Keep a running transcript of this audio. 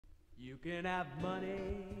You can have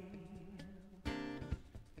money,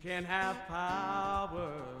 can have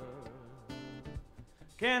power,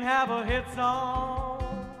 can have a hit song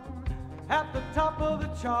at the top of the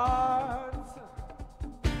charts.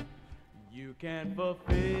 You can fulfill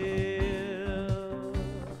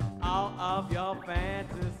all of your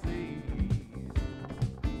fantasies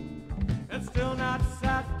and still not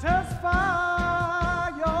satisfy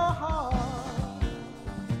your heart.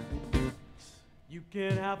 You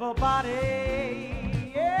can have a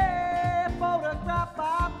body, yeah, photographed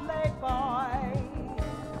by Playboy,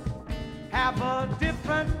 have a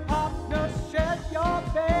different partner, share your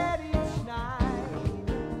bed each night.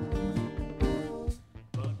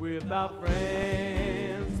 But without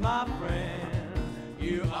friends, my friend,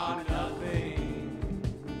 you are nothing.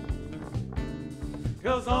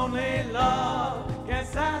 'Cause only love can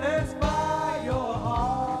satisfy your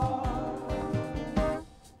heart.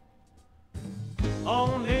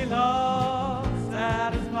 Only love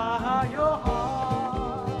satisfy your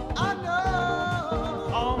heart. I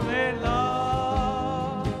know. Only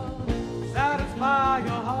love satisfy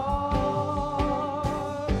your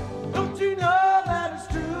heart. Don't you know that it's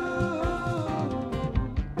true?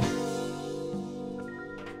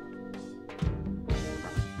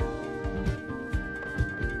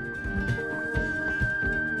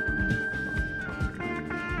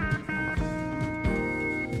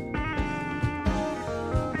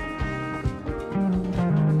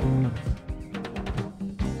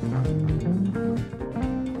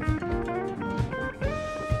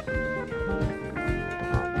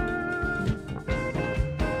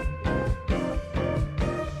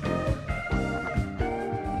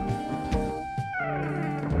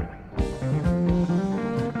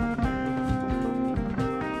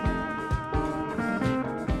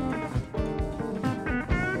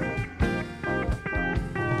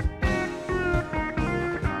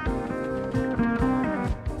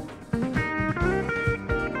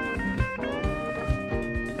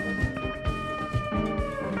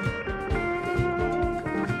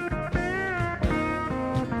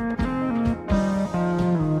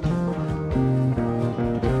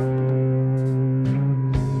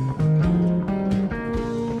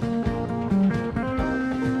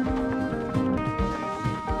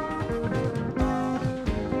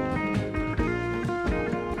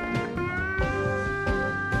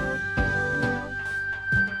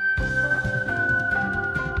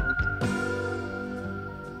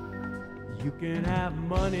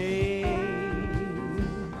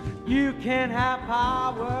 Can have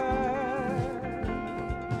power,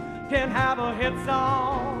 can have a hit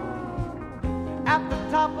song at the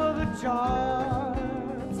top of the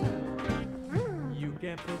charts. You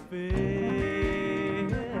can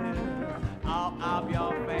fulfill all of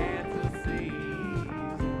your fantasies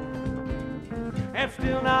and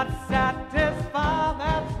still not satisfy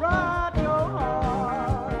that right your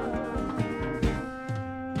heart.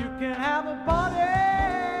 You can have a body,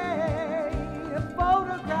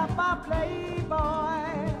 photographed by Playboy,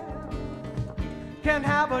 can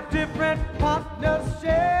have a different partner,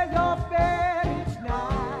 share your bed each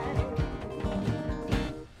night.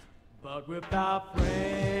 But without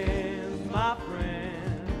friends, my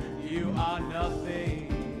friend, you are nothing.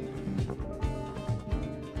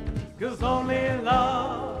 'Cause only love